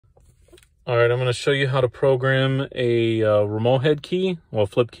All right, I'm going to show you how to program a remote head key, well,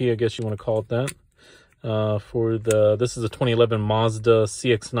 flip key, I guess you want to call it that. This is a 2011 Mazda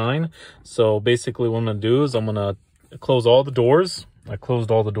CX-9. So basically what I'm going to do is I'm going to close all the doors. I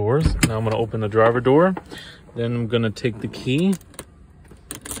closed all the doors. Now I'm going to open the driver door. Then I'm going to take the key,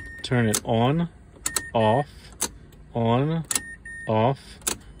 turn it on, off, on, off,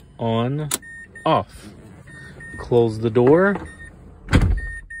 on, off. Close the door.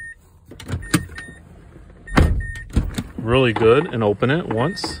 Really good, and open it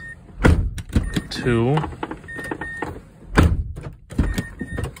once, 2,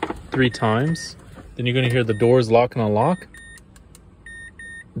 3 times. Then you're going to hear the doors lock and unlock.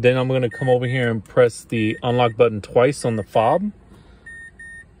 Then I'm going to come over here and press the unlock button twice on the fob,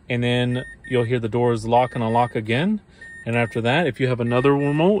 and then you'll hear the doors lock and unlock again. And after that, if you have another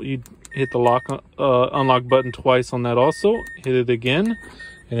remote, you hit the unlock button twice on that also, hit it again,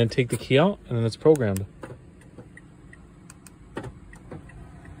 and then take the key out, and then it's programmed.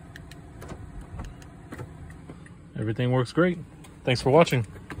 Everything works great. Thanks for watching.